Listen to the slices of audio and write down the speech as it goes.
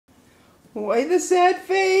Why the sad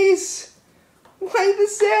face? Why the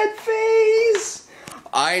sad face?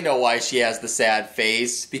 I know why she has the sad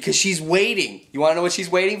face. Because she's waiting. You want to know what she's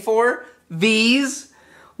waiting for? These.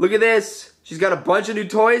 Look at this. She's got a bunch of new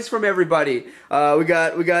toys from everybody. We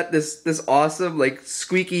got this awesome like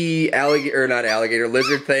squeaky alligator, or not alligator,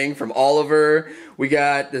 lizard thing from Oliver. We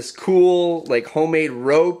got this cool like homemade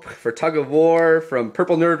rope for tug of war from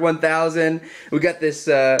Purple Nerd 1000. We got this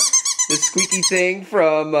this squeaky thing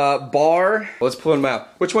from Bar. Let's pull them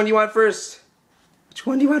out. Which one do you want first? Which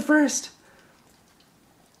one do you want first?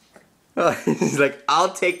 Oh, he's like,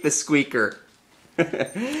 I'll take the squeaker.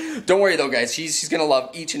 Don't worry though, guys. She's gonna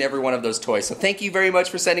love each and every one of those toys. So thank you very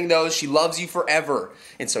much for sending those. She loves you forever,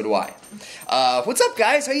 and so do I. What's up,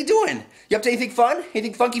 guys? How you doing? You up to anything fun?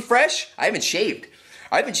 Anything funky fresh? I haven't shaved.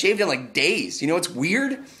 I haven't shaved in like days. You know what's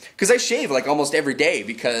weird? Because I shave like almost every day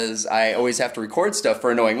because I always have to record stuff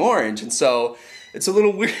for Annoying Orange, and so it's a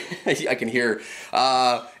little weird. I can hear.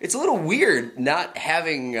 It's a little weird not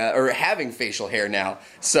having or having facial hair now.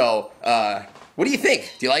 So what do you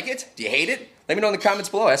think? Do you like it? Do you hate it? Let me know in the comments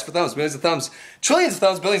below. Ask for thumbs, millions of thumbs, trillions of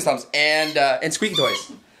thumbs, billions of thumbs, and squeaky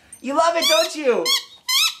toys. You love it, don't you?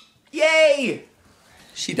 Yay!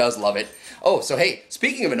 She does love it. Oh, so hey,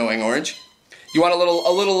 speaking of Annoying Orange, you want a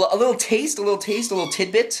little taste, a little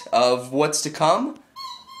tidbit of what's to come?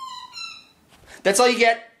 That's all you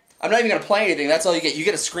get. I'm not even gonna play anything. That's all you get. You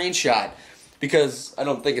get a screenshot because I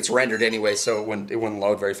don't think it's rendered anyway, so it wouldn't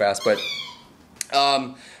load very fast. But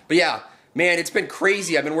yeah. Man, it's been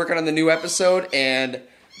crazy. I've been working on the new episode, and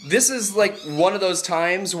this is like one of those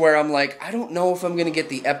times where I'm like, I don't know if I'm gonna get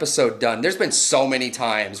the episode done. There's been so many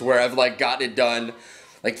times where I've like gotten it done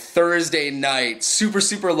like Thursday night,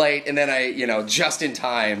 super late, and then I, you know, just in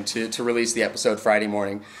time to release the episode Friday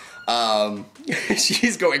morning.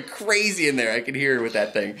 She's going crazy in there. I can hear her with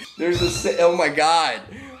that thing. There's a, oh my God.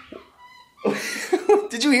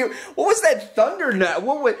 Did you hear? What was that thunder?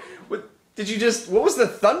 What did you just, what was the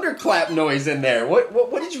thunderclap noise in there?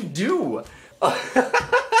 What did you do?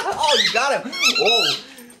 Oh, you got him. Oh,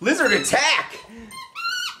 lizard attack.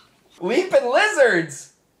 Leaping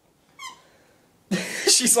lizards.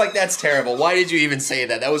 She's like, that's terrible. Why did you even say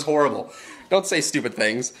that? That was horrible. Don't say stupid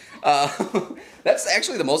things. That's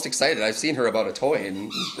actually the most excited I've seen her about a toy in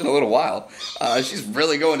a little while. She's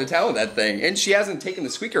really going to town with that thing. And she hasn't taken the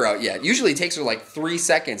squeaker out yet. Usually it takes her like 3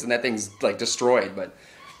 seconds and that thing's like destroyed, but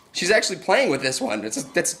she's actually playing with this one.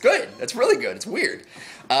 That's good. That's really good. It's weird.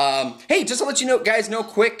 Hey, just to let you know, guys,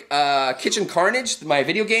 quick, Kitchen Carnage, my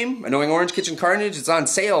video game, Annoying Orange Kitchen Carnage, it's on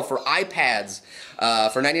sale for iPads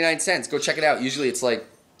for 99 cents. Go check it out. Usually it's like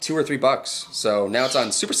 $2 or $3. So now it's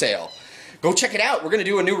on super sale. Go check it out. We're going to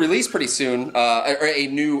do a new release pretty soon, or a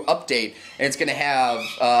new update, and it's going to have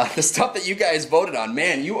the stuff that you guys voted on.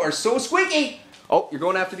 Man, you are so squeaky. Oh, you're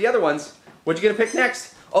going after the other ones. What you going to pick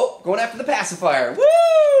next? Oh, going after the pacifier.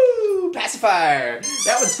 Woo! Pacifier.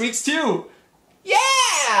 That one squeaks too.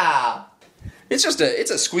 Yeah! It's just it's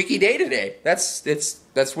a squeaky day today. That's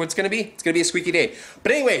what it's gonna be. It's gonna be a squeaky day.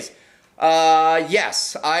 But anyways,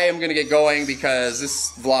 yes, I am gonna get going because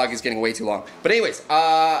this vlog is getting way too long. But anyways,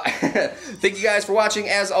 thank you guys for watching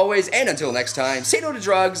as always, and until next time, say no to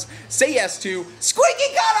drugs, say yes to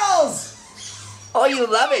Squeaky Cuddles! Oh, you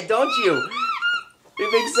love it, don't you?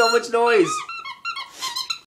 It makes so much noise.